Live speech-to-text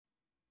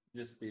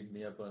Just beat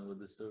me up on with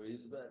the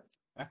stories, but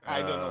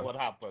I don't know Uh, what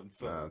happened.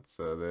 So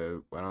so they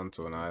went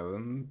onto an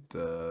island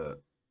to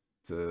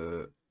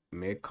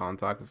make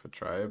contact with a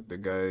tribe. The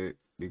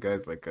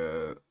guy's like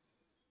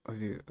what's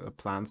he, a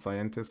plant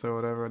scientist or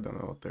whatever. I don't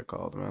know what they're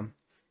called, man.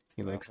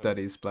 He like like a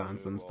studies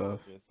plants and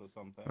stuff. zoologist or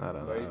something. I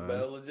don't marine know.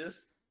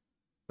 biologist.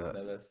 Uh,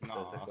 No, that's No.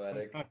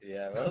 aquatic.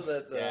 Yeah, well,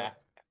 that's Yeah.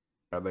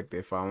 or like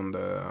they found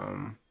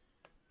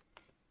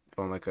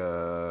like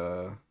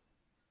a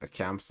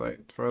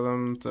campsite for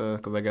them to,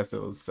 because I guess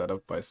it was set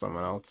up by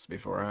someone else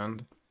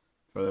beforehand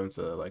for them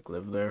to like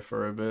live there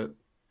for a bit.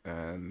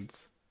 And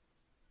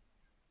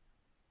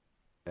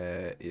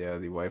yeah,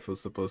 the wife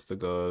was supposed to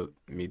go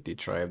meet the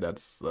tribe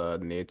that's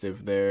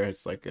native there.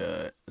 It's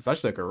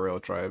actually like a real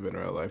tribe in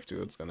real life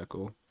too. It's kind of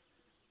cool.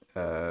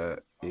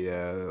 Okay.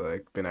 Yeah,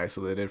 like been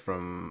isolated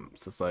from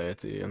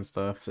society and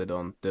stuff. They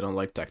don't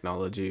like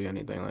technology,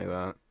 anything like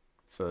that.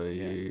 So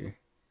Yeah.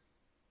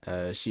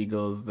 she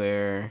goes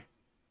there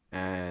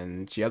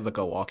and she has like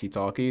a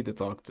walkie-talkie to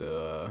talk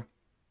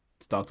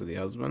to the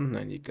husband,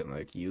 and you can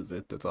like use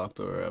it to talk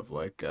to her of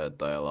like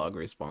dialogue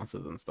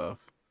responses and stuff.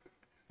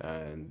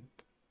 And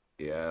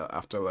yeah,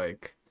 after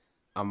like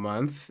a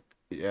month,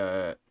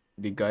 yeah,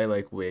 the guy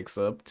like wakes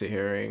up to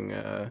hearing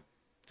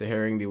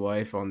the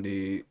wife on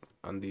the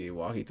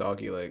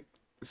walkie-talkie like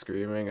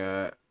screaming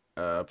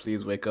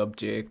please wake up,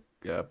 Jake,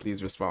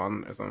 please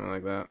respond or something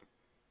like that.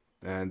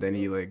 And then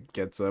he like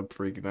gets up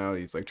freaking out.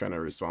 He's like trying to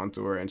respond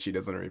to her and she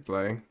doesn't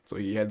reply. So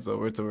he heads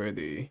over to where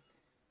the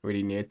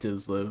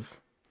natives live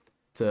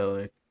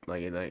to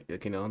like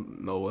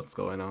know what's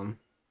going on.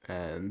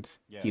 And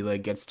Yeah. he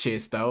like gets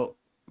chased out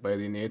by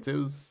the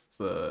natives.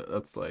 So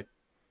that's like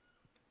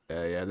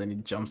yeah, then he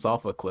jumps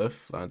off a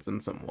cliff, lands in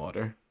some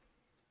water,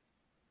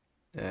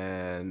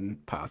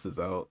 and passes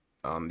out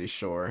on the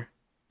shore.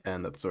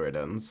 And that's where it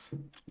ends,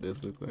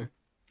 basically.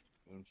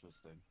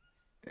 Interesting.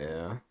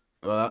 Yeah.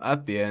 Well,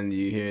 at the end,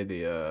 you hear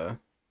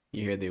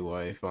the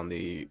wife on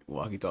the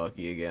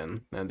walkie-talkie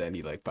again, and then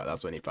he like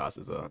that's when he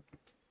passes out.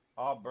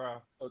 Oh,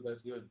 bro. oh,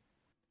 that's good.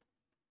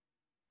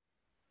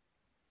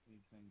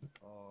 Decent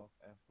off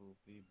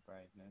FOV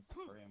brightness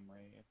frame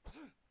rate.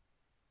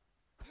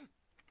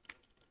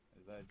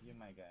 Is that you,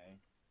 my guy?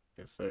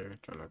 Yes, sir.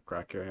 Trying to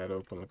crack your head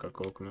open like a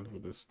coconut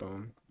with this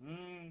stone.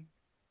 Hmm.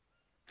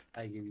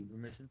 I give you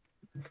permission.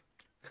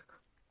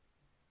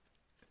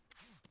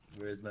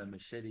 Where's my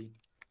machete?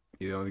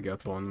 You only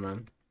got one,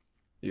 man.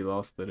 You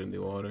lost it in the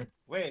water.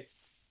 Wait.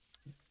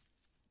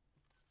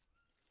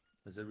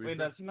 Was it Wait.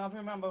 Reaper? Does he not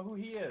remember who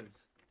he is?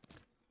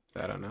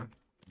 I don't know.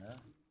 No.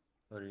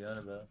 What are you on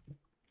about?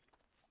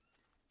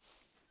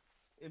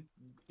 It,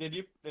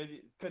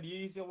 could you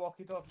use your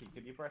walkie-talkie?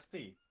 Could you press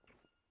T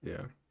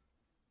Yeah.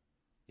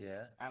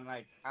 Yeah. and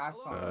like ask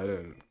No, some?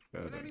 I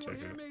Can didn't anyone check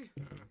hear it. me?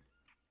 No.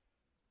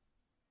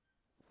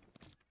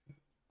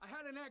 I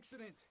had an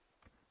accident.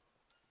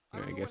 I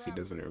Yeah, don't I know what guess he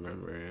happened. doesn't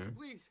remember. Yeah.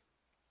 Please,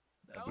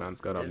 Uh, help.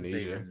 Man's got Didn't say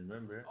you amnesia. didn't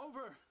remember.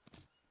 Over.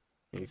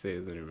 He says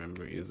he doesn't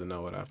remember. He doesn't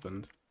know what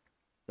happened.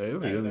 But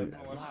Yeah, he he doesn't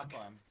know what Fuck.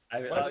 happened.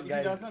 I mean, But he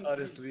guys, doesn't.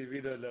 honestly,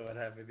 we don't know what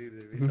happened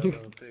either. We saw the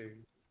whole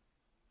thing.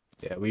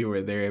 yeah, we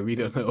were there. We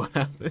don't know what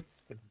happened.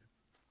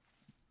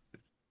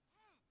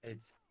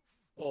 It's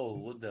oh,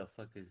 what the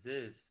fuck is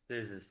this?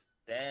 There's a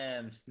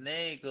damn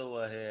snake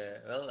over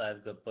here. Well,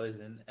 I've got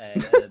poison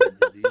and another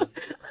disease.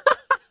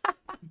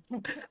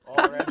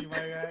 Already,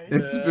 my guy.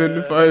 It's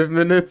been Uh, 5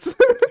 minutes.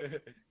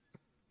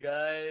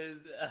 guys,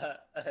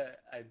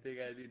 I think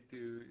I need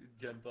to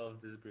jump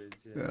off this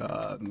bridge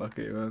Ah,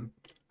 lucky man.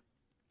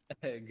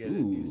 and get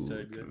a new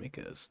Ooh, can shotgun. make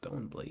a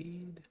stone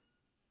blade.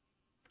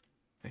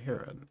 I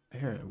hear a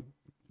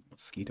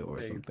mosquito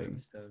or Hey, you put the something.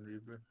 stone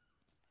reaper.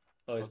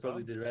 Oh, it's What's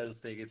probably up? the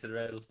rattlesnake. It's a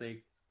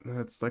rattlesnake. No,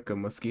 it's like a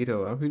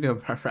mosquito. How we know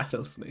about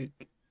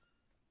rattlesnake?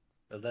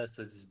 Well, that's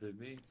what just bit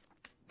me.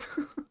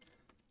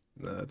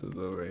 No, it was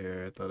over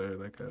here. I thought it was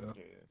like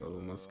Okay, a little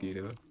so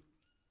mosquito.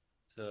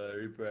 So,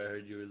 Reaper, I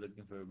heard you were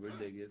looking for a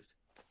birthday gift.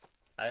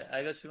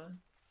 I got you one.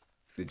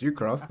 Did you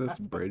cross this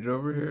bridge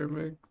over here,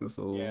 Mick? This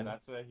yeah, whole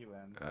that's where he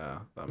went.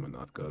 I'm gonna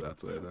not go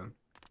that way then.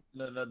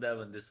 No, not that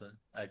one. This one.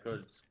 I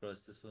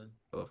crossed this one.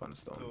 Oh, I found a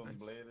stone. Stone Nice.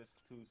 blade is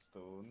 2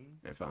 stone.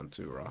 I found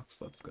 2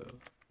 rocks. Let's go.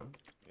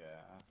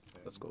 Yeah.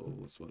 Let's Same. go.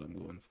 That's what I'm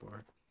going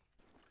for.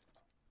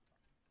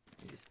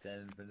 You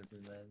stand in front of me,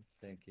 man.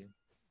 Thank you.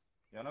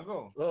 You wanna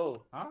go?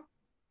 Oh, Huh?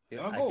 You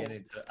yeah, wanna go?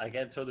 I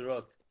can't throw the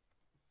rock.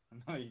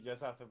 No, you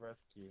just have to press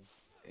Q.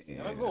 You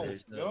Yeah, wanna go? You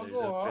wanna There's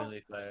go, no huh? friendly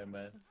fire,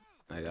 man.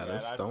 I got a Yeah,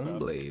 that stone sucks.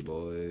 blade,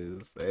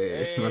 boys.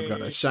 Hey, man's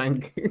got a Hey.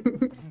 shank.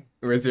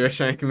 Where's your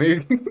shank,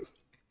 Mig?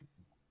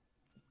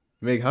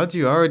 Mig, how'd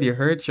you already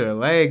hurt your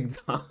leg,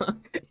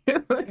 dog?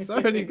 It's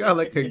already got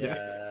like a gap.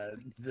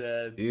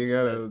 Yeah, You that's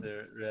gotta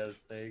the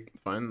rattlesnake.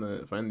 find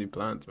the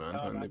plant, man.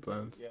 Oh, Find the that's it.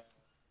 plant. Yeah.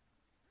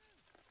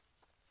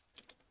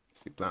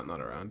 See plant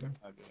not around here.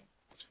 Okay.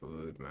 It's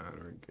food, man.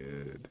 We're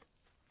good.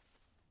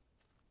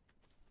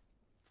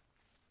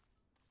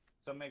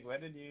 So, Meg, where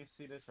did you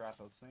see this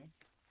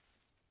rattlesnake?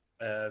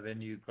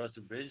 When you cross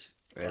the bridge,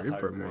 Hey, a Reaper,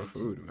 hard more bridge.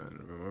 food,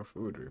 man. More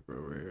food, Reaper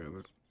over here.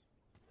 Look.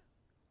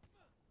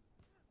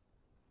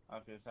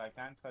 Okay, so I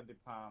can't cut the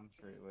palm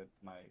tree with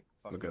my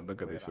fucking Look at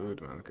the right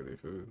food, arm. man. Look at the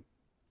food.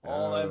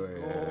 Oh, let's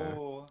Yeah.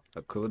 go.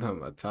 Hakuna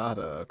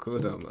Matata.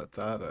 Hakuna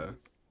Matata.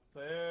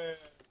 Hey,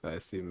 I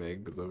see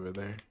Meg's over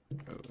there.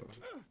 Oh,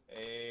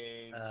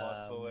 hey,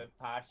 vodka with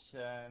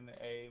passion.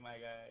 Hey, my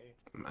guy.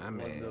 my One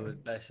go man.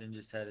 with passion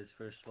just had his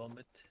first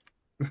vomit.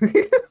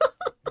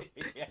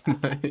 Yeah.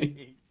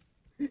 Nice.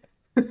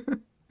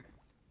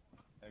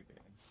 Okay.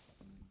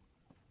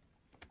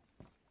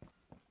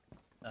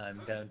 I'm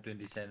down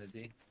 20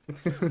 sanity.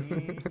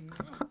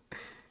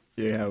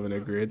 You're having a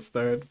great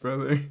start,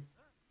 brother.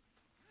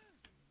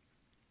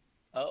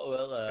 Oh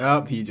well.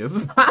 Oh, he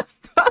just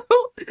passed out.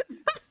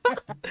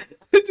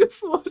 I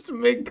just watched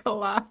Meg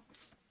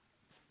collapse.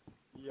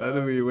 How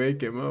do we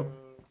wake him up?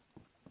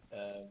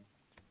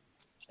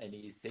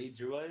 Any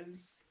sage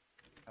wives?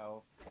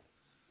 Oh.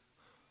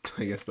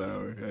 I guess that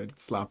worked. I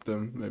slapped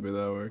him. Maybe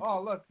that worked.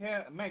 Oh, look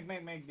here. Meg.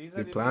 These are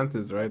The the plant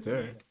things is right that you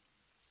there need.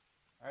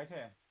 Right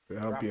here. to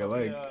help Wrap your up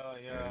leg. Your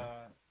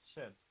Yeah.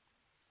 shit.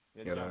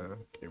 Your Get junk.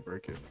 you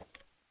break it.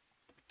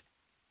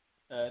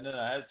 No,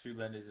 I have 3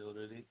 bandages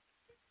already.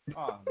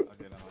 Oh,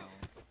 okay. No.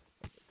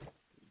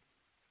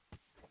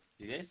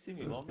 You guys see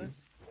me vomit?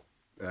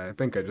 I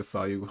think I just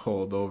saw you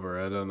hold over.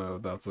 I don't know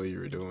if that's what you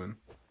were doing.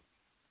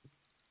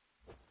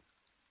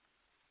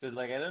 Because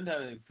like I don't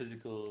have any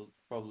physical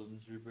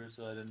problems, Reaper,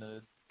 so I don't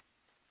know.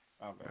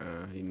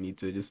 Okay. You need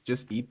to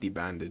just eat the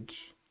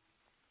bandage.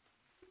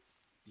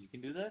 You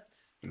can do that?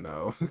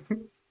 No.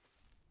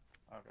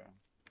 Okay.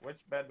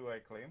 Which bed do I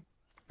claim?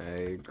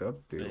 I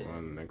got the Right.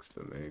 one next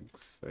to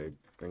Meg's. I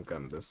think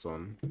I'm this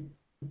one.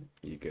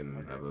 You can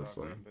Okay, have so this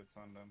I'll one. claim this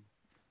one then.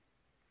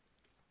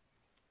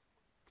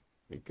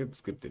 You could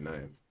skip the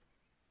night.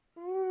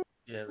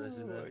 Yeah, let's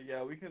do that.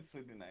 Yeah, we can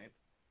sleep tonight.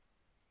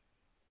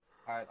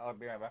 Alright, I'll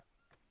be right back.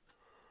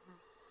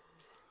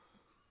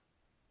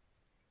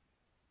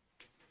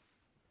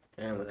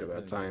 And look at that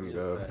That's gonna time be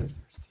go.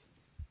 fast.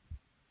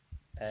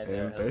 And I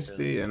am health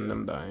thirsty is- and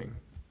I'm dying.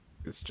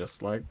 It's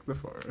just like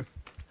before.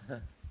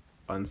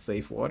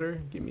 Unsafe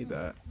water? Give me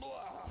that.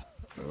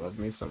 I love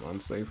me some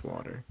unsafe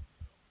water.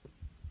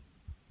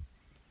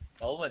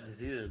 All my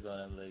diseases are gone.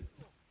 I'm like,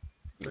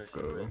 Let's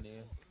fresh and go. brand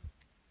new.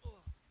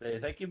 But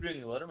if I keep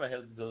drinking water, my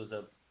health goes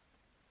up.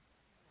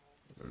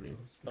 I mean,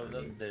 Oh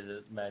no, there's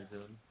a mag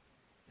zone.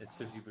 It's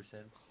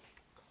 50%.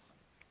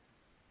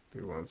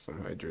 we want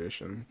some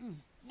hydration.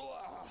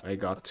 I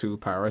got 2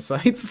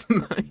 parasites.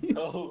 Nice.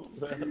 Oh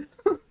well.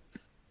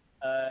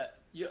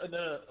 Yeah,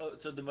 no. Oh,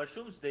 so the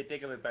mushrooms they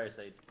take away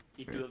parasite.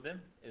 Eat 2 of them,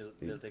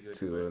 they'll take away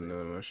 2 2 parasites.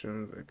 no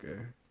mushrooms. Okay.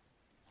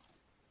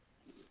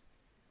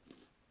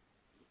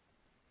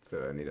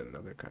 So I need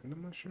another kind of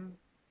mushroom.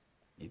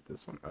 Eat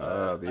this one.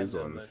 Ah, these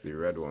unknown ones, the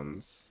red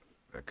ones.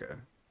 Okay.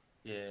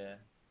 Yeah.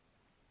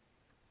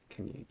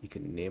 You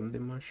can name the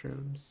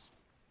mushrooms?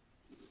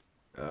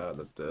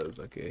 That does.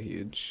 Okay,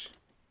 huge.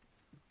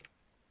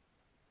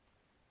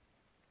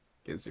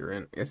 Guess your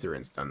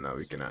rent's done now.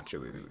 We can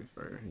actually leave it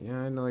for.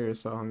 Yeah, I know you're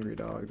so hungry,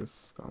 dog.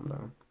 Just calm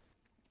down.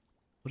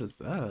 What is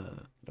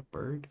that? A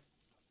bird?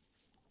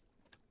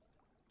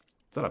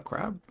 Is that a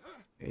crab?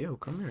 Hey, yo,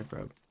 come here,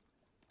 crab.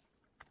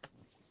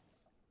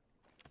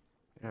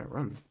 Yeah,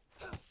 run.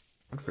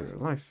 Run for your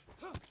life.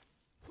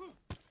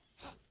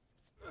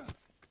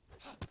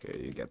 Okay,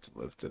 you get to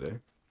live today.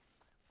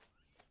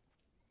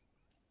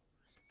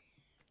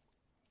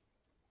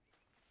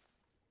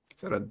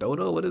 Is that a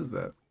dodo? What is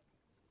that?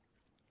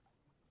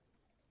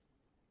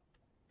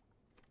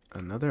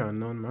 Another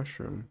unknown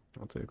mushroom.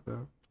 I'll take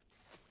that.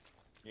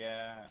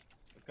 Yeah,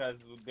 because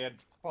there'd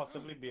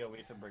possibly be a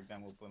way to break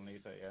them open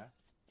later, yeah?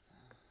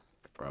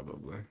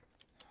 Probably.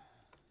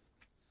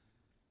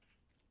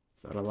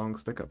 Is that a long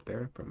stick up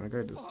there? But my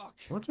god, just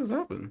what just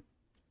happened?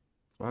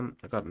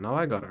 Now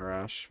I got a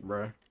rash,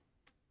 bruh.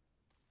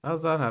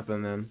 How's that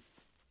happen then?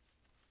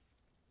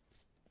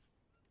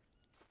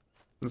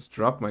 Just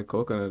dropped my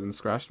coconut and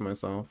scratched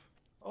myself.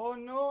 Oh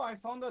no, I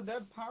found a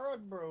dead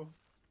parrot, bro.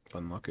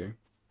 Unlucky.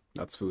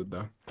 That's food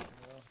though.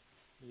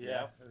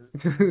 Yeah.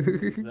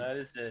 Is That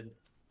is it.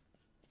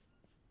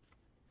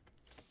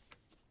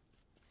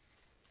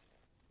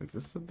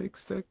 this a big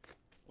stick?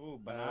 Ooh,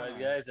 banana. Alright,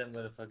 guys, I'm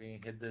gonna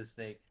fucking hit this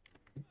snake.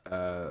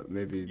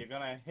 Maybe You're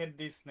gonna hit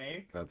the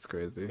snake? that's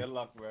crazy. Good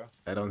luck, bro.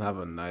 I don't have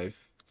a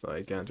knife, so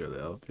I can't really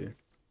help you.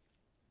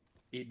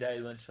 He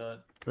died 1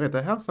 shot. Wait,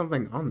 I have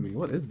something on me.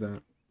 What is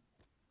that?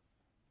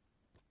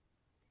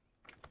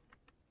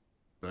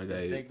 My The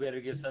guy, snake better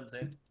give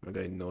something.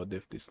 no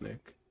diff the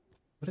snake.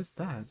 What is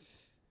that?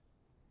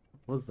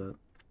 What was that?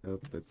 Oh,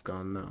 it's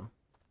gone now.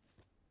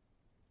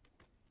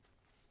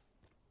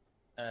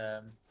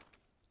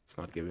 It's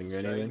not giving you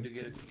Starting to anything.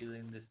 get a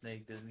feeling the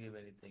snake doesn't give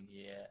anything.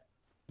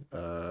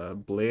 Yeah.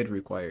 Blade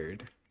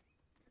required.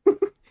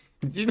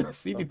 Did you not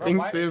see the Bro, thing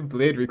why- say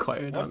blade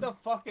required? What the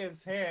fuck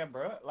is here,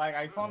 bro? Like,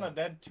 I found a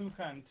dead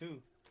toucan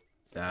too.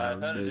 I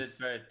found a dead this,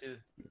 parrot too.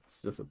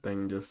 it's just a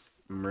thing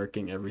just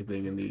murking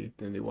everything in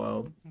the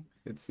wild,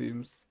 it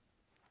seems.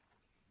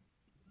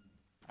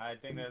 I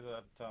think there's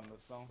a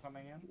thunderstorm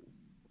coming in.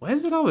 Why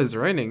is it always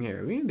raining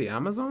here? Are we in the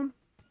Amazon?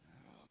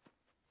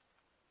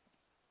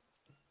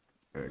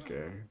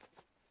 Okay.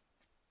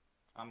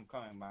 I'm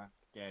coming back.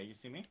 Yeah, you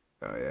see me?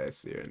 Oh yeah, I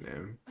see your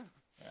name.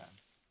 Yeah.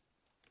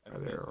 Are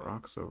there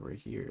rocks over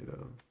here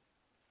though?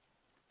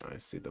 I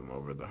see them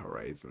over the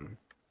horizon.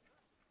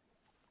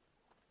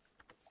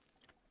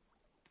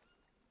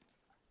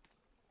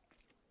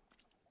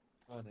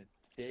 Gonna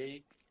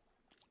take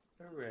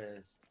a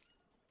rest.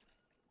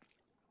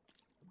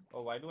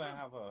 Oh, why do I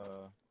have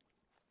a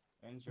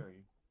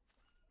injury?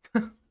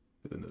 Who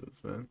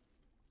knows, man?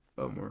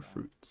 Oh, more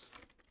fruits.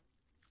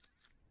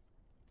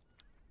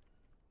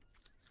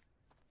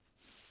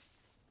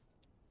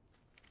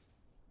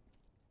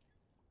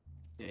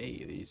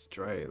 Hey, these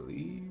dry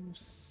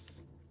leaves.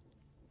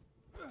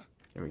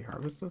 Can we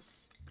harvest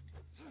this?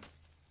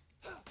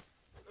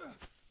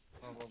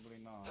 Probably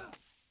not.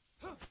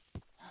 There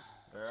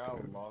Let's are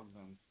go. logs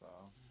and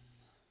stuff.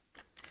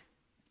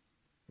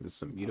 There's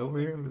some meat over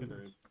here.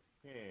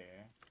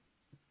 Here.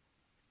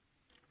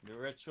 The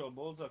ritual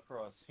bulls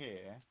across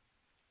here.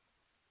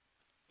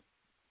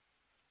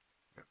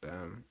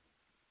 Damn.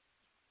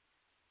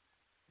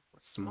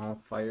 Small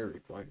fire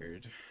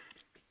required.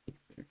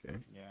 Okay.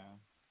 Yeah.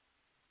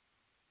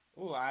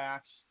 Oh, I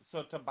actually.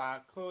 So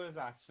tobacco is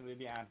actually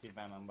the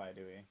anti-venom, by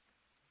the way.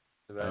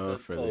 Oh,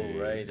 for the.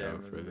 right, I Oh,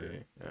 for remember.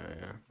 the.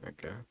 Yeah.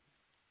 Okay.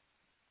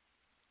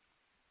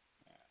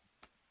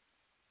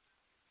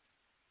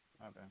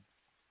 Okay.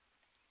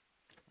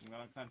 I'm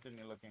gonna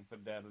continue looking for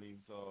dead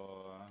leaves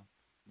or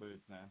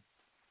birds' nests.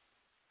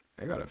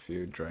 I got a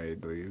few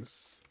dried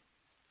leaves.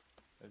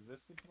 Is this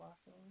the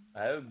tobacco?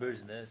 I have a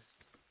bird's nest.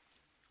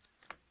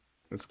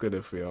 It's good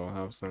if we all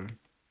have some.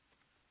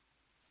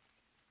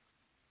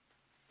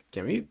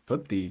 Can we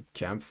put the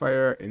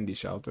campfire in the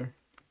shelter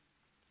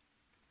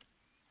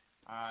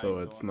so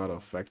it's don't not know.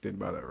 affected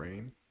by the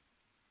rain?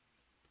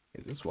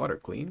 Is this water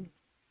clean?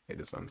 It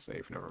is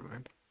unsafe. Never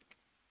mind.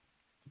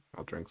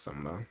 I'll drink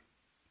some though.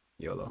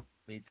 YOLO.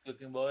 Meat's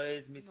cooking,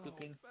 boys. Meat's No,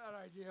 cooking. bad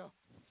idea.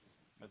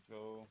 Let's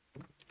go.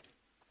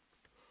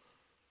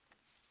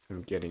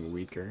 I'm getting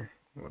weaker.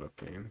 What a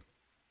pain.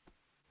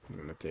 I'm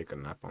gonna take a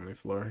nap on the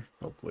floor.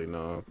 Hopefully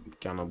no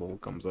cannibal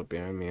comes up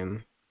behind me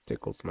and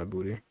tickles my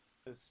booty.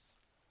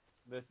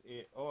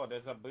 Oh,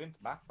 there's a burnt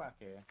backpack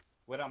here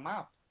with a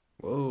map.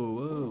 Whoa,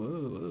 whoa,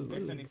 whoa, whoa,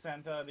 It's in whoa. the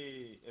center of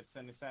the. It's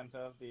in the center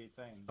of the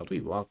thing. How do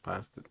we walk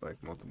past it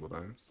like multiple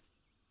times?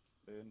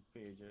 Burnt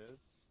pages.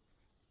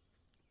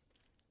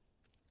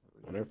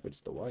 Wonder if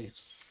it's the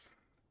wife's.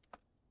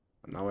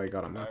 Now I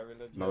got a map.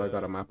 Religious, Now I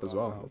got a map as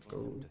well. blah, Let's blah,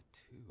 go. blah.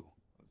 Two.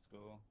 Let's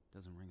go.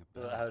 Doesn't ring a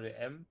So bell. how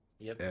to M?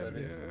 Yep. M, got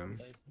it. yeah, M.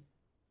 Nice.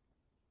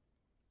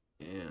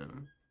 Yeah.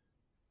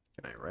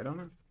 Can I write on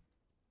it?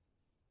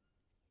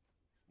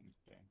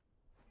 Okay.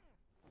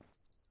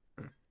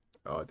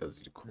 Oh, it does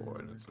the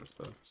coordinates and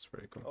stuff. It's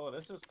pretty cool. Oh,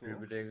 this is Pretty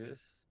cool. ridiculous.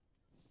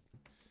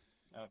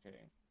 Okay.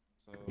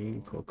 So.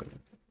 Green coconut.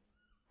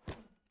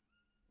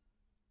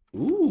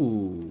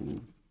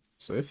 Ooh.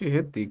 So if you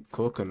hit the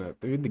coconut,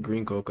 you hit the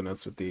green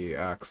coconuts with the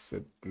axe,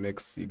 it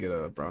makes you get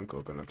a brown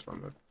coconut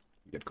from it.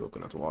 You get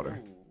coconut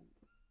water. Ooh,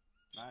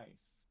 nice.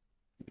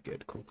 You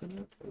get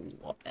coconut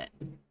water.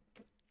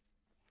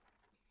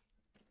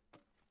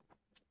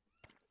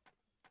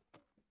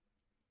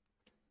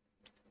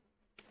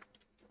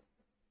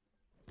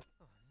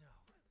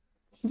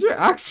 Did your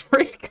axe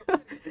break?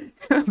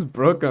 That's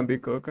broke on the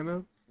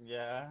coconut.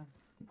 Yeah.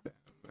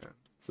 Man,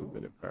 it's a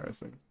bit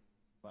embarrassing.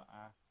 But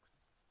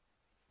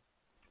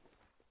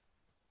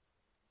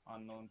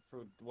unknown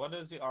fruit. What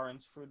does the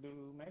orange fruit do,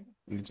 maybe?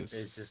 It just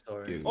It's just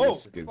orange. gives,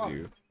 Oh, gives fuck.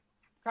 you.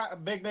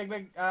 Big.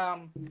 Okay,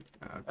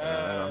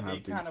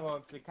 The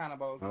cannibals. The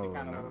cannibals. Oh, the no.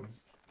 cannibals.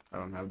 I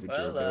don't have the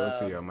Well,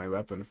 durability on my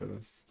weapon for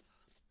this.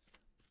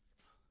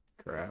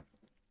 Crap.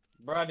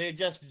 Bro, they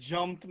just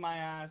jumped my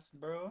ass,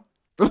 bro.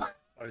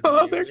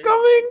 Oh, they're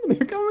coming!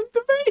 They're coming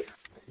to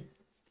base!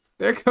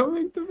 They're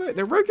coming to base!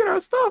 They're breaking our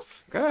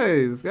stuff!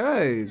 Guys,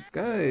 it's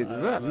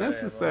not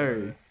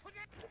necessary.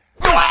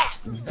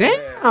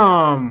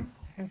 Damn!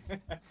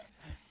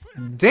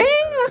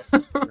 Damn!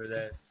 For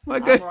that. My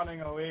I'm God.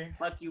 running away.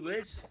 Fuck you,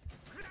 bitch.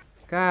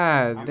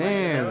 God I'm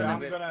damn.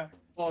 gonna.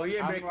 Oh,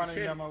 yeah, I'm breaking running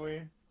shit. them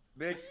away.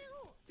 Bitch.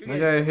 You My get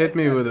guy your hit head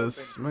me cracked with open.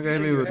 this. My You guy hit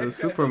get me your with head a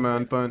cracked Superman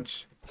open.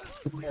 punch.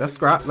 Oh, Let's you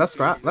scrap, go let's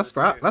spear, scrap, you let's go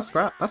scrap, spear. let's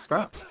scrap, let's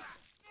scrap.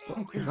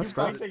 Let's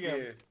scrap. Fighting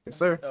him. Yes,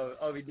 sir.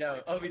 Oh, be down.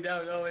 Oh, be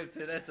down. Oh, it's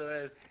an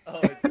SOS. Oh,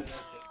 it's an SOS.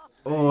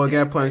 Oh, Yeah,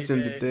 get punched in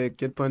the baby. dick.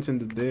 Get punched in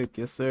the dick.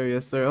 Yes, sir.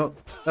 Yes, sir. Oh,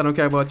 I don't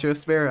care about your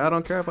spear. I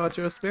don't care about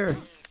your spear.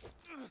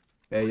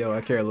 Hey, yo,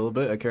 I care a little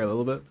bit. I care a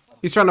little bit.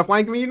 He's trying to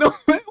flank me. You know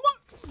what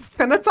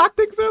kind of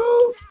tactics are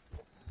those?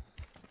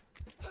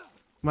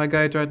 My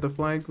guy tried to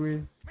flank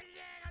me.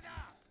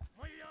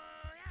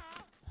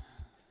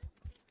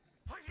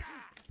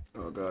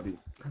 Oh god.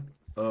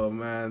 Oh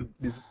man,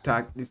 these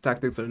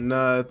tactics are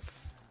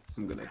nuts.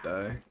 I'm gonna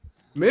die.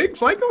 Mig,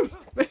 flank him.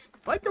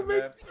 Flank him,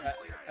 Mig.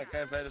 I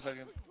can't find the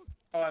fucking.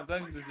 Oh, I'm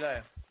flanking this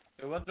guy.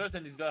 One thrust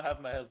and he's got half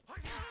my health.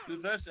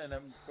 Two thrusts and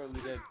I'm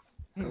probably dead.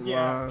 Come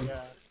Yeah, on.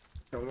 yeah.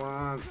 Come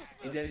on.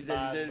 He's dead. He's dead.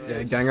 He's dead. He's Yeah,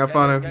 dead. gang up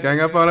on him. Gang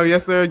up on him.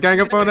 Yes, sir. Gang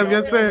up on him.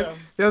 Yes, sir.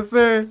 Yes,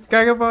 sir.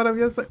 Gang up on him.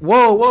 Yes, sir.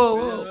 Whoa, whoa,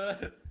 whoa.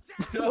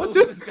 What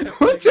just,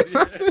 what just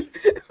happened?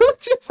 What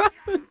just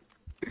happened?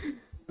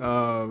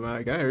 Oh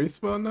man, can I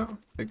respawn now?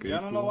 Okay, You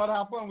don't know cool. what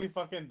happened? We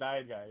fucking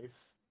died,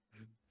 guys.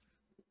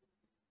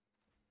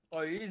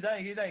 Oh, he's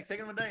dying. He's dying.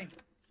 Second one dying.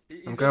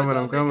 I'm coming,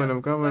 I'm coming,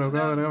 I'm coming, I'm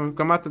coming, I'm coming.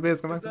 Come out the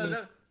base, come out the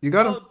base. You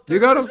got him, Oh, you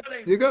got him,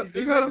 running. you got He's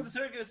going got back to him. the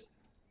circus.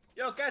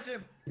 Yo, catch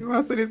him. You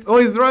must have Oh,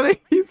 he's running,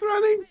 he's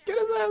running. Get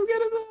his ass,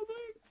 get his ass.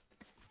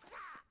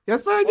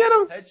 Yes, sir, get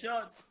him.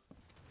 Headshot.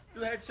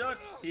 2 headshot.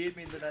 He hit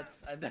me in the nuts.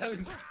 I'm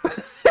down.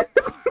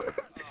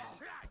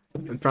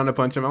 I'm trying to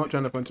punch him out,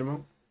 trying to punch him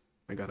out.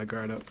 I got a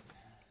guard up.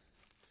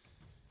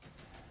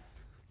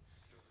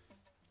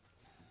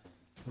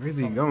 Where's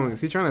he going?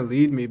 Is he trying to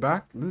lead me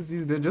back?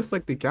 They're just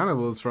like the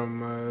cannibals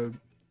from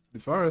the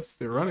forest.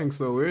 They're running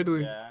so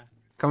weirdly. Yeah.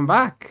 Come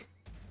back.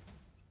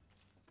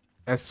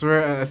 I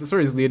swear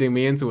he's leading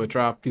me into a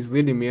trap. He's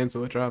leading me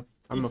into a trap.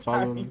 I'm gonna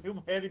follow him.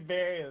 Where the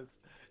bear is.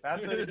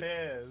 That's where the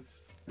bear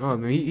is. No,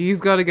 he's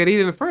gotta get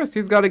eaten first.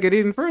 He's gotta get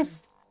eaten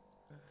first.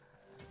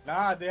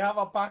 Nah, they have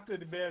a pact with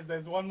the bears.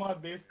 There's one more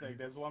base, Nick.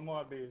 There's one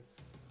more base.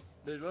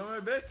 There's one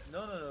more base?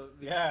 No.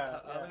 Yeah,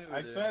 How many were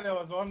I there? swear there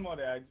was one more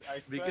there. I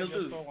We swear killed I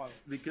just 2. saw one.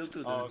 We killed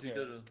 2. Oh, 3 okay.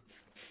 total.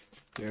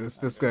 Yeah,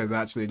 this guy's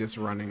actually just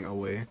running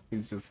away.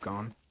 He's just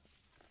gone.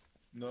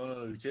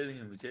 No. We're chasing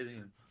him. We're chasing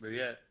him. Where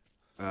you at?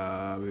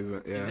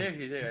 Yeah.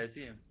 He's there. I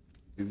see him.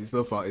 Is he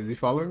still is he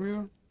following me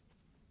though?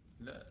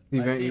 No, He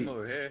I went- see he- him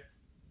over here.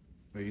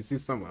 Or you see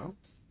someone else?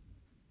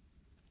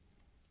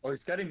 Oh,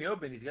 he's cutting me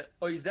open.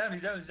 Oh, he's down.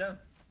 He's down.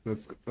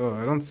 Let's go. Oh,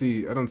 I don't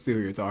see who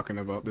you're talking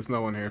about. There's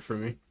no one here for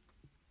me.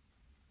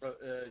 Bro,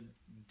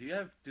 do you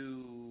have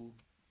to...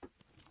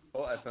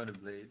 Oh, I found a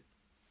blade.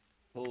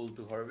 Hold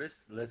to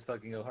harvest. Let's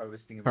fucking go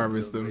harvesting him.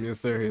 Harvest them, yes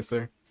sir, yes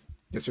sir.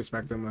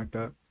 Disrespect them like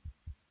that.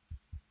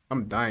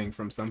 I'm dying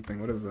from something.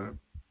 What is that?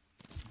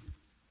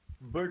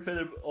 Bird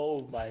feather.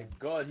 Oh my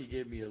god, he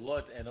gave me a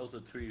lot and also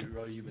 3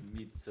 raw human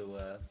meat.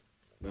 So,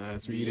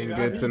 Nice, we eating Yeah,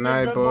 good these are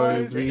tonight, good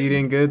boys. boys. We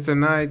eating good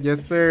tonight.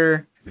 Yes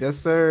sir. Yes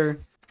sir.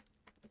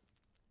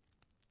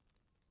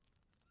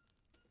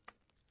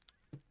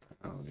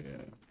 Oh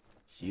yeah.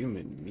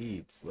 Human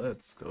meats.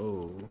 Let's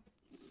go.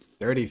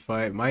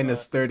 35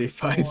 minus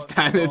 35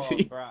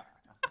 sanity. bruh.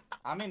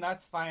 I mean,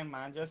 that's fine,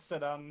 man. Just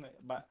sit down.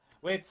 But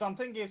wait,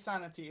 something gave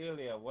sanity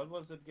earlier. What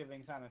was it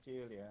giving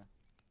sanity earlier?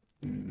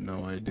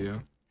 No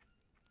idea.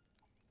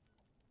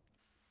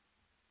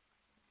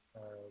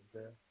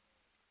 the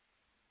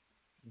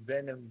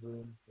Venom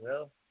Boom.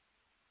 Well,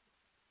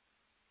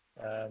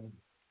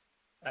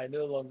 I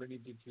no longer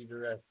need to treat the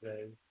rest,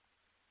 guys.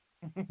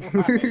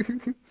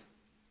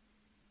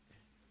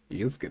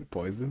 You just get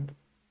poisoned.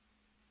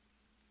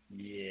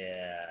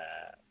 Yeah.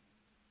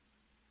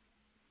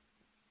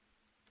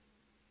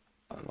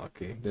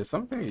 Unlucky. There's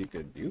something you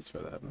could use for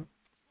that, no?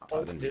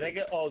 Oh, did I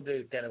get all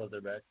the cannibals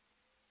are back?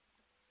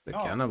 The No,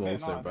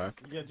 cannibals they're are not.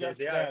 back. You're just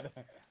they are. dead.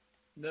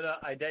 No,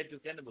 I died to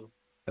cannibal.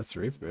 That's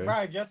Reaper. Bro,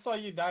 I just saw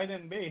you died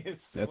in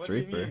base. That's What do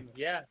you Reaper. mean?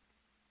 Yeah.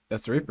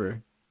 That's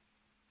Reaper.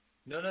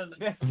 No.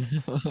 This,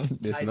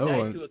 There's I no died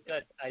one. to a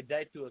cut. I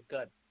died to a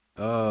cut.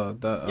 Oh,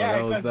 that, yeah,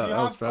 that was because that. you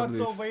That was have cuts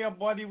probably. over your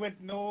body with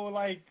no,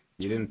 like...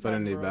 You didn't put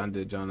any bro.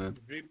 bandage on it.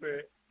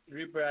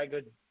 Reaper, I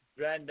got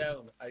ran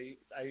down. Are you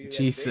at base?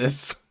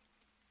 Jesus.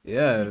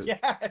 Yeah.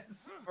 Yes,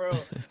 bro.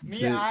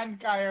 Me Dude, and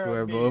Kyra.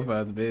 We're are both base.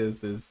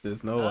 at base.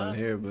 There's no one Huh?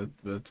 here but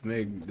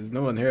Mig. There's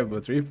no one here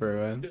but Reaper,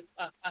 man.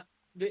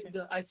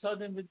 I saw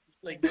them with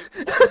like.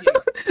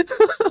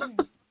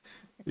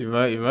 You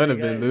might have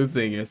been guys.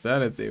 losing your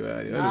sanity,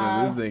 man. You might have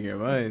Nah. been losing your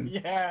mind.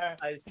 Yeah.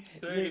 I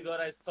swear to God,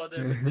 I saw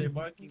them with their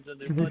markings on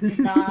their body.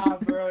 Nah,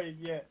 bro.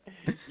 Yeah.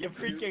 You're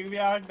freaking me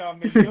out now,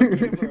 man. You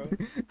okay, bro?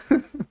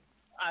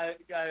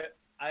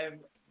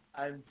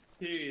 I'm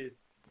serious,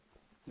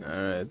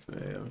 Alright,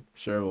 man. I'm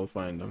sure we'll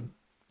find them.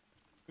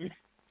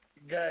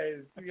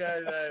 guys.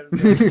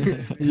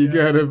 You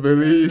gotta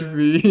believe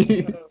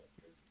me. God.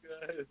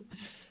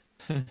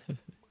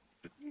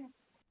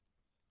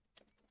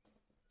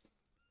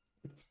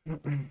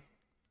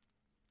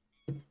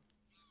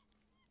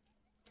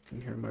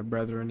 Can hear my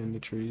brethren in the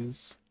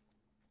trees.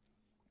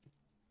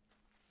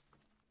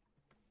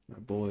 My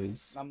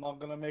boys. I'm not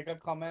gonna make a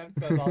comment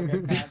because I'll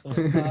get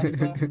cancelled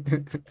faster.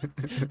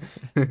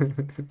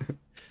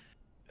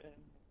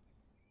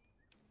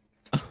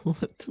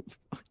 What the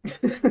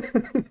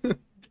fuck?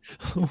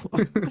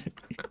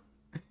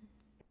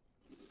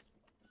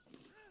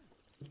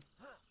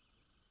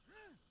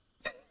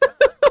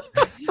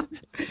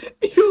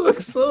 You look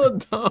so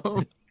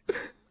dumb.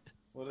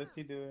 What is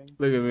he doing?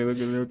 Look at me, look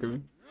at me, look at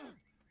me.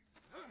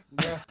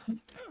 Yeah.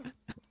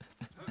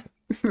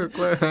 Look,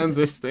 my hands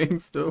are staying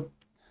still.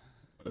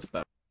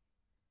 Stop.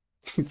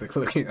 He's like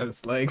looking at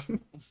his leg.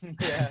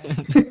 Yeah.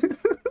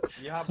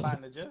 You have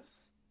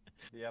bandages?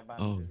 Do you have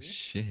Oh bandages?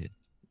 shit.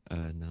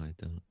 No, I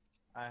don't.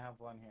 I have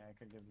one here. I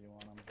could give you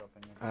one. I'm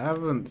dropping it. I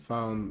haven't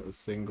found a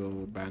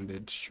single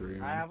bandage tree.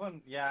 I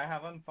haven't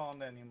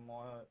found any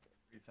more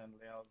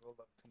recently. I'll go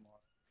look tomorrow.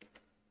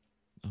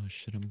 Oh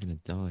shit, I'm gonna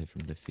die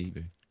from the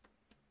fever.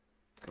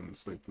 Come and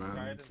sleep, man.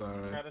 Try It's to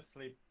alright.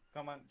 sleep.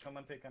 Come on,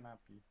 take a nap.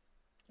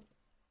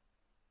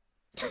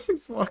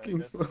 He's walking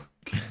just- slow.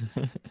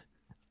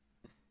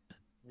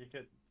 You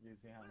could use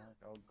the hammock.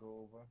 I'll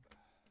go over.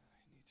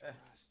 There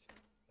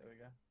we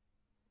go.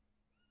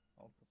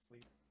 All to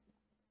sleep.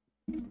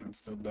 I'm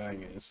still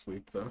dying in his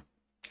sleep though.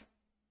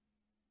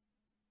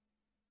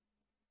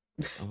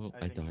 Oh,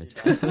 I I think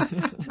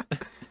died.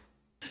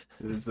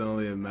 he It's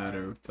only a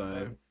matter of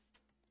time. Let's-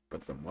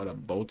 But some what, a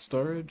boat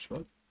storage?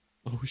 What?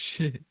 Oh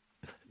shit.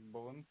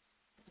 Bones.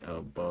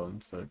 Oh,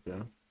 bones. Okay.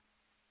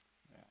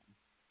 Yeah.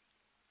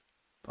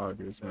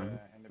 Poggers, man.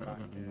 In the back.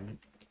 Yeah.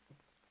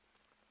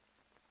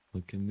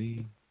 Look at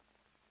me.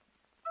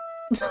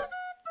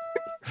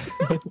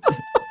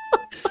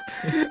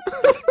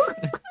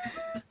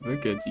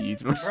 Look at you,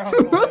 man. Bro,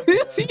 What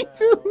is he the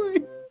hell,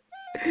 doing?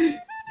 bro?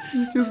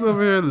 He's just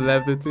over here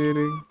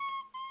levitating.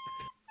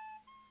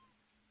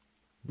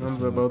 This I'm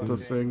is about what to I'm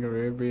sing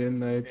Arabian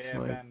Nights, Yeah,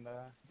 like,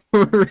 Banda.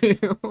 for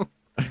real.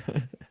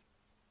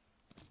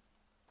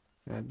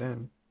 God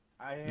damn.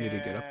 I Need to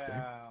get up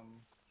there.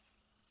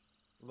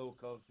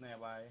 Locals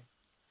nearby.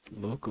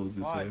 Locals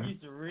is Oh, there.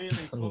 he's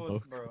really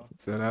close, bro.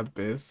 Is that that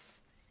base?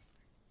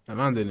 My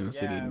man didn't even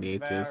say the Yeah,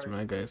 natives. very,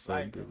 My guy said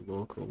like- the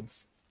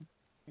locals.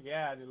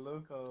 Yeah, the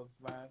locals,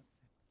 man.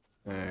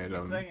 Alright,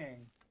 He's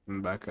singing.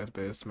 I'm back at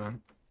base,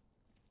 man.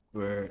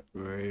 Where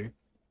are you?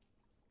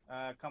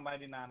 Come by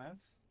the nanas.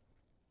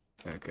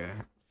 Okay.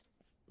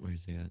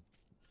 Where's he at?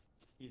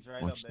 He's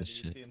right Watch up there. this Do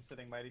you shit. see him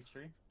sitting by the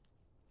tree?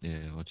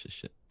 Yeah, watch this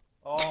shit.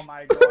 Oh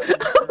my god, he's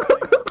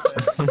running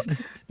up there.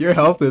 Your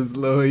health is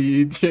low,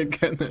 you're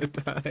gonna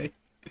die.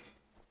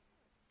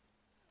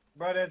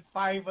 Bro, there's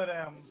 5 of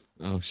them.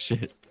 Oh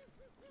shit.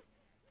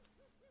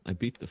 I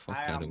beat the fuck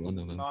I out of one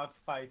of am them. not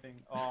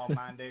fighting. Oh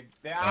man, they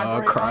Oh,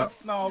 aggroing crap. us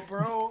now,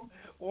 bro.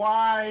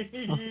 Why?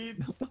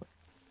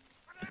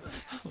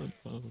 Oh,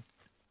 no.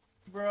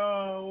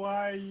 Bro,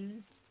 why?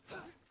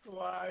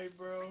 Why,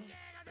 bro?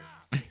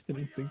 I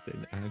didn't think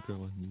they'd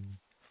aggro on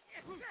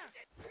you.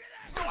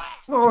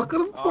 Oh, look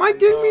at him Oh,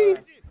 flanking me!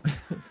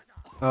 no.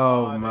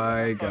 Oh Oh,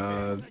 my they-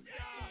 god.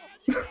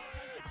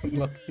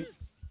 Lucky.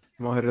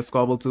 I'm out here to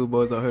squabble too,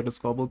 boys. Out here to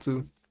squabble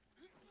too.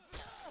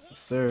 Yes,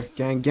 sir.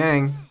 Gang,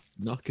 gang.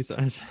 Knock his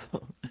ass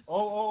out.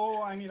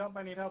 Oh, I need help.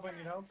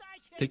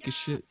 Take a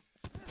shit.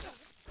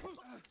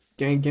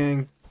 Gang,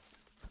 gang.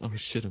 Oh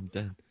shit, I'm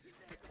dead.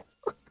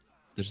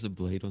 There's a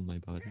blade on my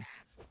body.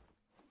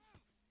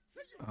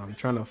 I'm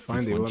trying to find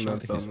He's the one one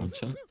shot. that's He's on one this.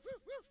 shot.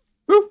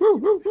 Woo, woo,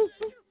 woo, woo,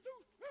 woo.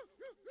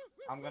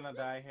 I'm gonna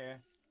die here.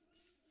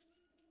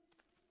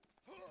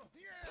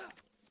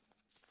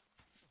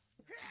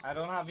 I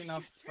don't have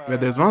enough. Wait,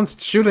 there's one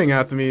shooting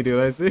at me,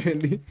 dude. I see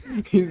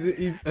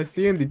it. I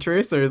see in the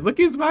tracers. Look,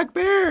 he's back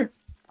there.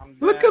 I'm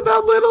Look dead. at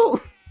that little.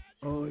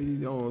 Oh,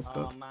 he almost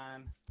Oh got.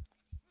 man.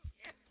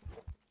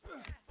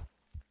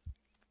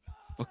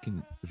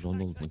 Fucking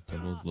Ronald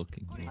McDonald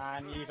looking. bro.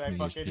 I Holy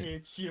fucking shit.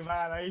 hate you,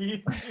 man. I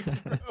hate you,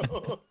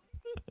 bro.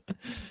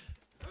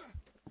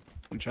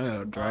 I'm trying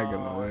to drag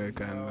him Oh, away,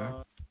 kinda.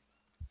 no.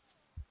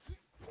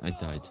 I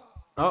died.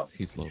 Oh,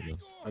 He's low though.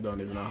 I don't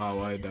even know how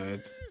I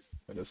died.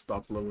 I just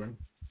stopped lowering.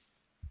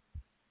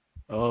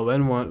 Oh,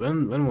 when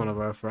one of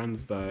our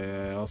friends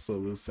die, I also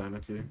lose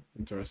sanity.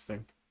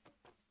 Interesting.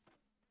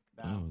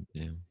 Damn. Oh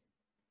damn.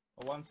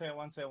 Oh, one's here.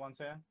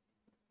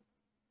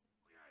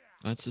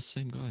 That's the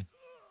same guy.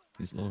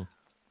 He's low.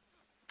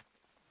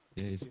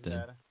 Yeah, he's He's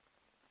dead. dead.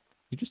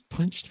 You just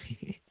punched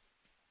me.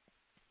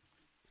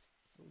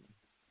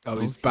 Oh,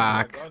 he's Okay.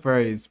 back. God.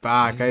 Bro, he's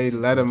back. I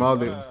let him all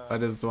do. Uh,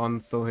 That is one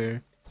still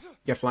here.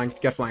 Get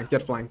flanked, get flanked,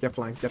 get flanked, get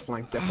flanked, get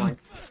flanked, get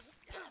flanked.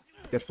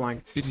 Get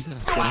flanked. Beat his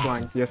ass. Get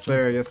flanked. Yes,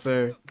 sir. Yes,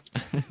 sir.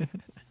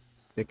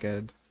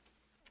 Dickhead.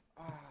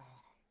 Ah.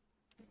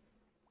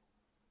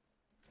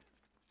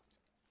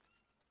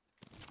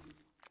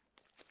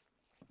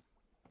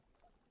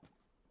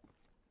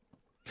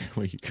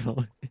 Where you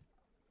going?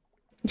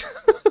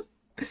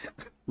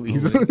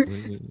 Please. Oh,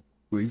 wait.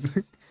 Please.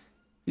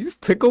 You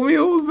just tickle me?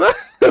 What was that?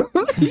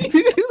 What are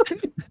you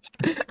doing?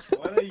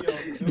 What are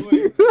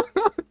you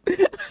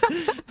doing?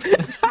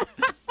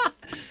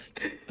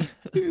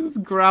 You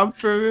just grabbed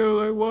from me. I'm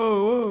like,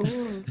 whoa, whoa,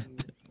 whoa.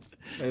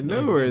 I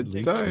know you we're had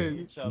leeches. tired.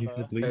 Each You other.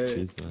 had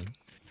leeches, man.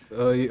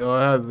 Oh,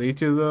 I had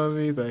leeches on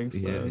me? Thanks,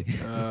 Yeah.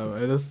 man.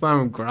 I just saw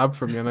him grab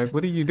from me. I'm like,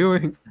 what are you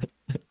doing?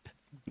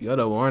 You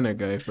gotta warn a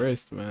guy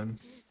first, man.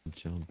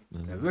 Jump,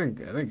 I man.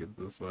 think it's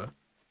this way.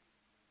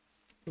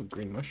 Oh,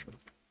 green mushroom.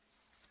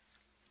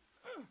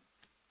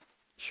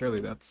 Surely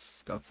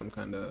that's got some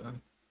kind of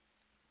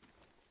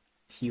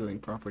healing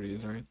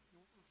properties, right?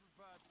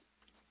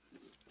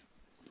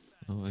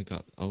 Oh, I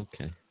got.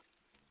 Okay.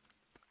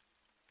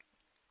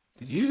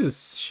 Did you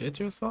just shit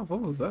yourself?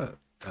 What was that?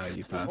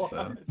 You passed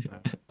out.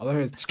 What? All I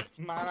heard is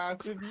Man, I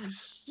could be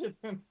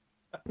shitting.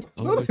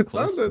 Oh, no, we're it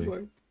closer. sounded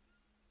like.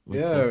 We're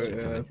Yeah, closer, yeah.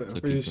 guy, I'm so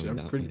pretty keep sure. going I'm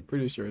that pretty way.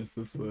 pretty sure it's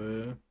this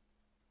way.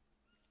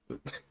 Yeah.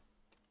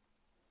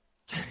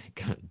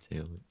 God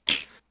damn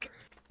it.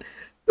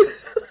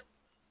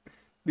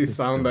 The It's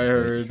sound I still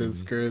right heard for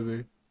is me.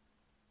 crazy.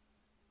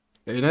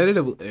 Are you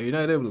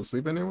not able to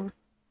sleep anymore?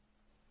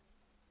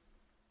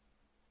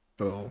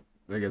 Well,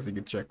 I guess you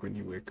can check when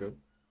you wake up.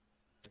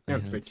 I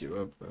Can't have pick you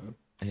up though.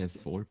 I have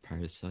 4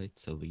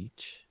 parasites, a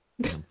leech,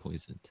 and I'm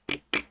poisoned.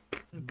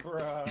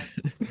 Bruh.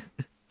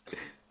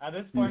 At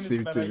this You point, it's seem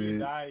to better you be-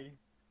 die.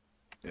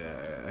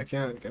 Yeah, I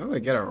can't. Can I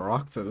like get a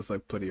rock to just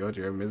like put you out of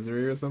your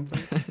misery or something?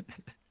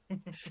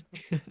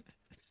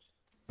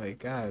 Like,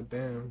 god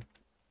damn.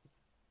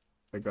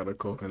 I got a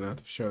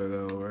coconut. Sure,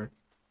 that'll work.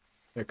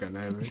 I can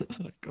have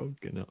it.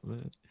 Coconut,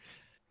 man.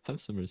 Have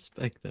some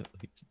respect at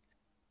least.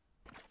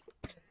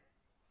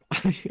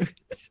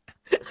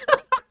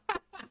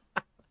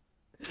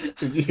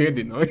 Did you hear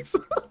the noise?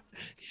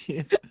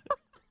 Yeah.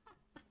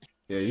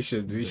 Yeah, you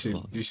should. I'm a We bit should.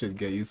 lost. You should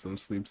get you some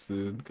sleep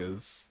soon,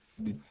 because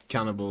the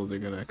cannibals are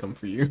gonna come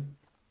for you.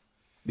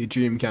 The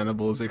dream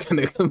cannibals are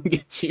gonna come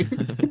get you.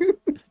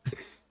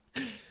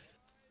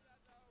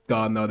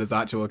 God, no, there's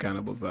actual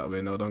cannibals that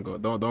way. No, don't go.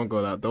 Don't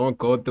go that. Don't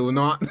go. Do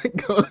not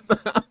go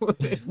that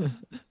way.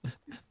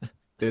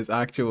 There's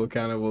actual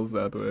cannibals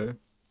that way.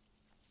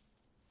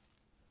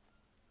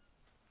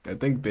 I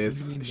think What do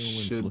base you mean no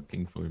one's should.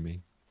 looking for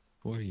me?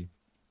 Who are you?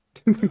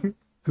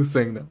 Who's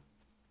saying that?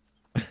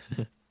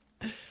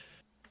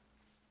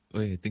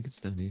 Wait, I think it's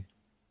down here.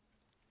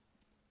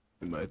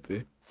 It might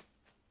be.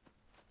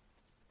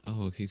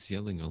 Oh, he's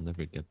yelling, I'll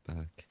never get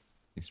back.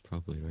 He's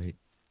probably right.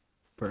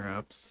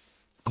 Perhaps.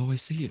 Oh, I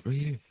see it right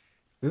here.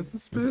 This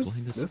is We're base.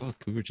 blind as This.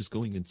 fuck. We were just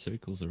going in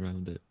circles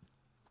around it.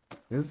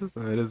 This is.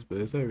 It is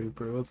base. Hey,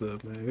 Reaper. What's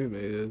up, man? We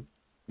made it.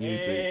 You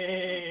need to.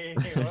 Hey,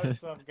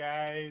 what's up,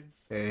 guys?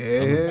 I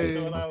Hey.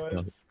 thought I Fucked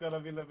up. was gonna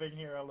be living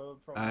here alone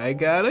from I now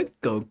got a Y'all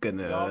made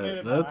coconut.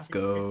 it Let's back.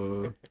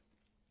 go.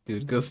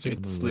 Dude, go straight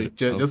I'm to a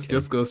sleep. little- Just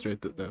okay. go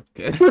straight to no.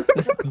 Okay.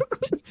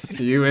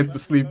 You went to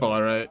sleep,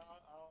 all right.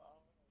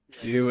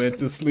 You went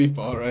to sleep,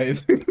 all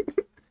right.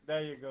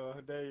 There you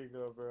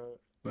go, bro.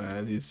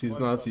 Man, he's What's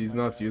not up, he's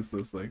my not guy?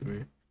 useless like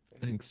me.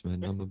 Thanks,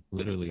 man. I'm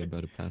literally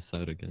about to pass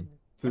out again.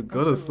 Dude,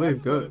 go to sleep.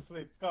 Let's go Go to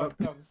sleep. Come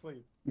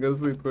sleep. go to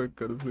sleep quick.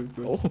 Go to sleep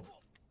quick.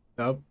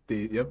 Oh,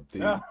 They got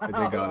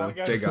I him.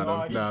 guess They got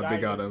so. him. He Nah, they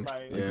died got this him. time.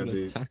 I Yeah, got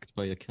they attacked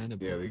by a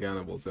cannibal. yeah, the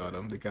cannibals got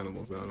him. The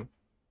cannibals got him.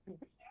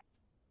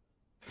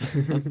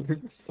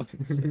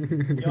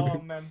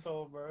 Y'all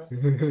mental, bro.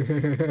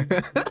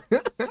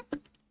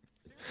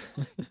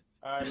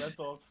 Alright, let's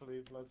all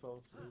sleep.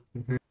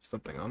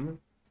 Something on me?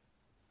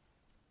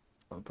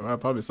 Oh, bro, I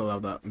probably still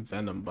have that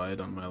venom bite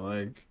on my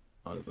leg.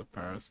 Oh, there's a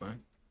parasite.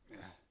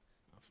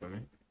 Not for me.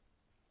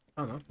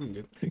 Oh no, I'm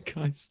good. The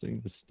guy's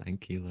doing the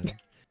stanky leg.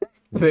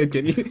 Wait,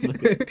 can you?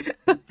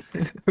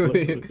 Look,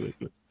 Wait. look,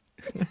 look.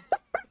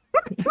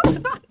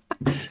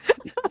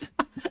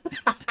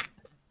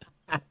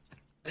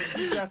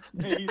 He just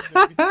sneezed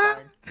and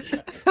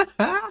he's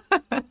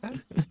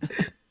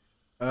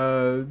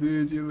fine.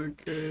 Dude, you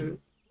look good.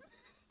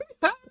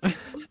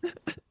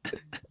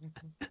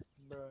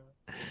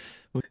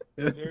 Bro.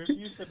 They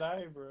refuse to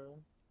die, bro.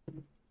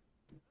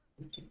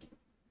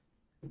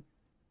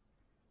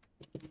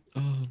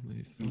 Oh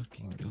my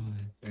fucking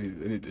god.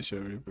 I need to show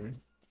Reaper.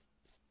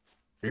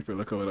 Reaper,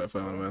 look at what I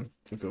found, man.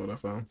 Look at what I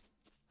found.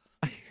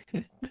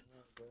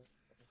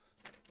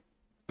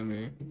 Let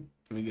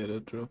me get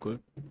it real quick.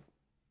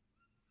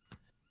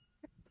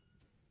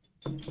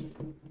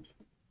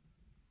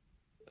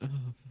 Oh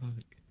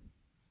fuck.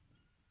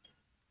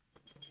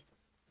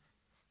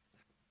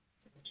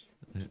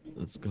 Alright,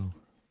 let's go.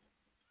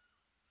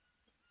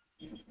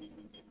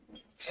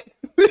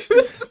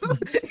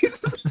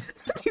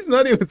 He's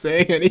not even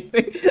saying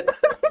anything.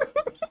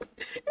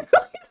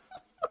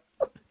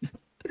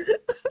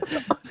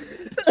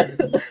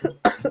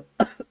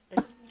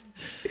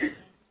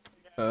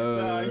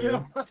 You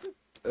know, I think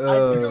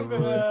Oh, I'm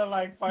gonna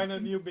like find a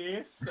new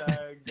base.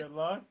 Good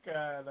luck,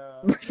 and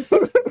I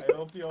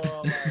hope you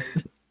all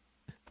like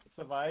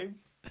survive.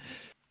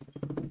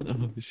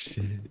 Oh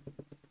shit.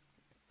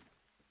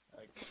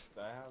 Like,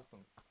 I have some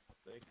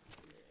sticks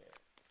here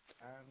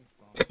and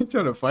some. you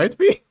trying to fight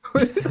me?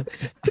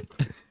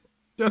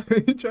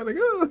 you trying to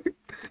go?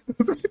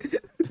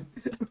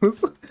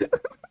 What's up?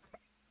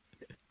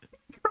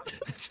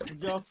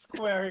 You're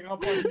squaring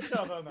up on each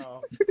other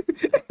now.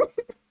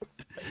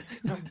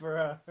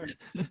 Bruh.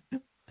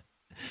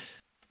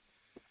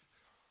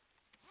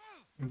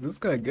 Is this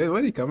guy good?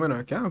 Why did he come in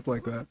our camp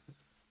like that?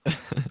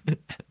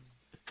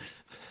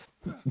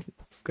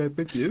 This guy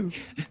think he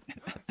is.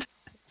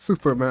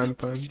 Superman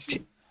punch.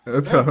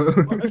 That's how.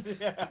 What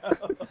the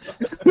hell?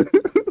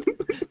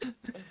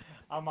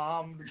 I'm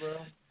armed, bro.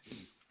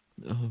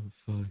 Oh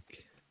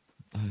fuck.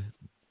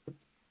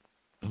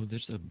 Oh,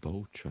 there's a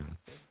bow trap.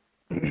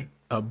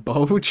 A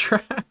bow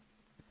trap?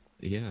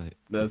 Yeah, it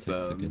That's,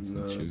 protects against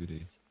nuts.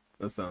 intruders.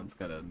 That sounds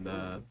kind of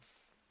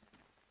nuts.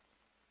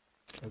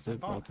 Is I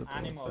it found multiple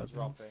animal feathers?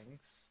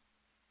 droppings.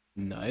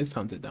 Nice,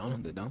 hunt it down,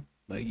 hunt it down.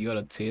 Like you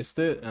gotta taste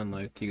it, and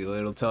like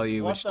it'll tell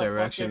you What which the fuck,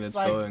 direction it's it's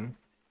like- going.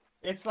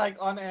 It's like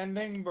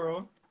unending,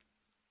 bro.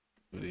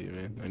 What do you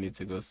mean? I need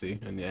to go see,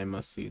 and I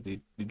must see the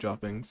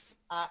droppings.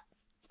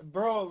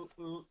 Bro,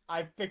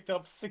 I picked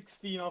up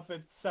 16 of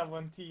it,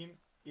 17.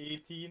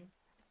 18,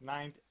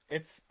 19.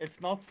 It's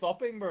not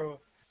stopping, bro.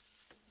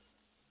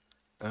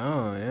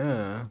 Oh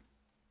yeah.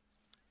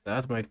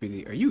 That might be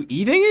the. Are you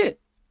eating it?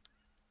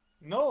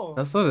 No.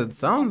 That's what it I'm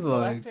sounds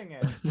like. collecting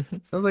it.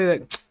 Sounds like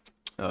that.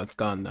 Oh, it's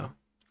gone now.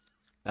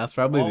 That's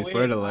probably Oh, the wait,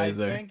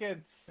 fertilizer. I think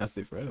it's. That's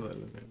the fertilizer.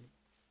 Maybe.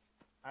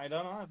 I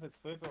don't know if it's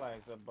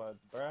fertilizer, but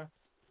bruh.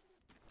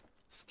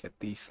 Let's get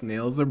these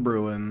snails a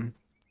brewing.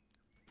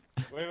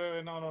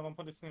 Wait, no, don't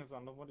put the snails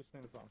on. Don't put the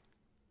snails on.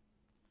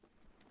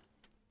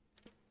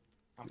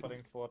 I'm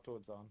putting 4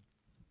 toads on.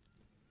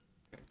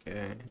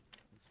 Okay.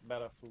 It's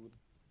better food.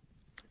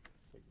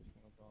 Take the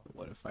snails off.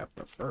 What if I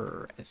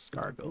prefer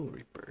escargot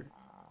reaper?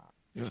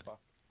 Yeah. Fuck.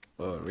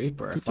 Oh,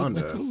 reaper, I Who took found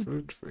my a toad?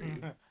 fruit for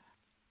you. I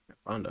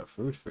found a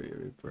fruit for you,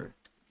 reaper.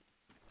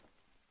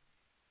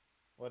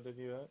 What did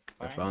you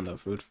I find? found a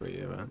fruit for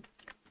you, man.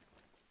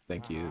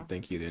 Thank you. Uh-huh.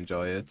 Thank you to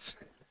enjoy it.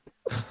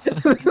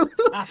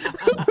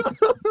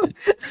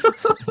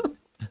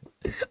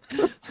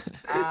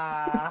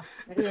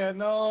 Yeah,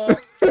 no.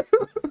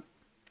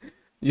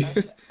 you,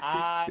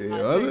 I You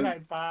think want it? I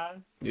passed.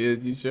 yeah,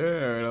 you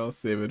sure? Alright, I'll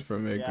save it for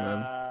Meg, man.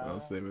 Yeah, I'll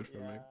save it for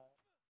yeah. Meg.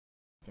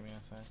 Give me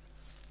a sec.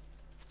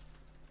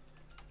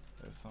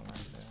 There's some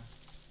right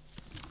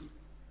there.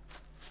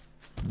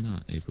 I'm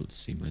not able to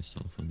see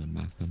myself on the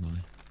map, am I?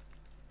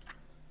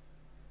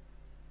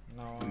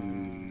 No.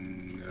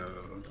 No,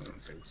 I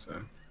don't think so.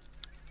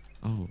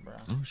 Oh, Bruh.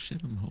 oh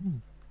shit, I'm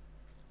home.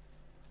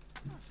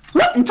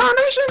 What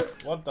incarnation?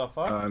 What the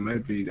fuck? I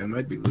might be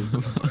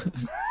losing.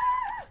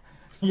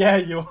 Yeah,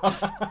 you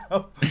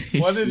are.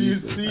 What did you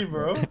Jesus. see,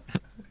 bro?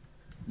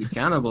 The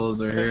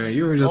cannibals are here.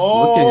 You were just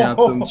looking at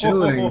them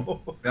chilling.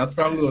 That's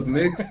probably what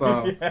Meg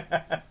saw.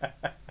 Yeah.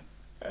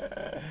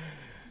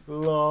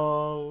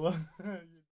 Lol.